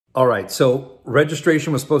All right, so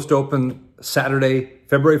registration was supposed to open Saturday,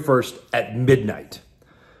 February 1st at midnight.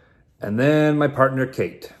 And then my partner,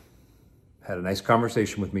 Kate, had a nice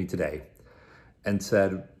conversation with me today and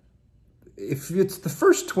said, if it's the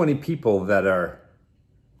first 20 people that are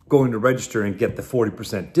going to register and get the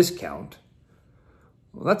 40% discount,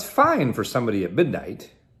 well, that's fine for somebody at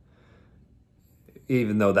midnight,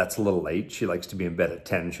 even though that's a little late. She likes to be in bed at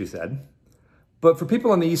 10, she said. But for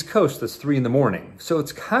people on the East Coast, that's 3 in the morning. So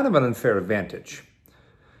it's kind of an unfair advantage.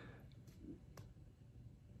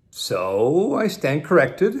 So I stand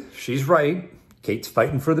corrected. She's right. Kate's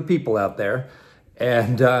fighting for the people out there.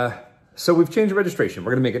 And so we've changed the registration.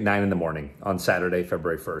 We're going to make it 9 in the morning on Saturday,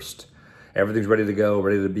 February 1st. Everything's ready to go,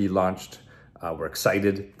 ready to be launched. We're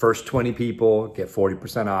excited. First 20 people get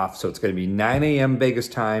 40% off. So it's going to be 9 a.m. Vegas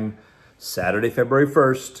time, Saturday, February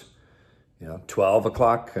 1st. 12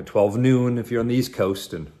 o'clock, 12 noon if you're on the East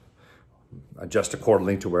Coast, and adjust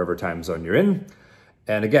accordingly to wherever time zone you're in.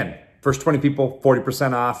 And again, first 20 people,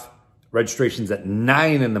 40% off. Registration's at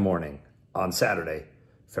 9 in the morning on Saturday,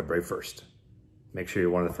 February 1st. Make sure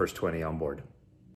you're one of the first 20 on board.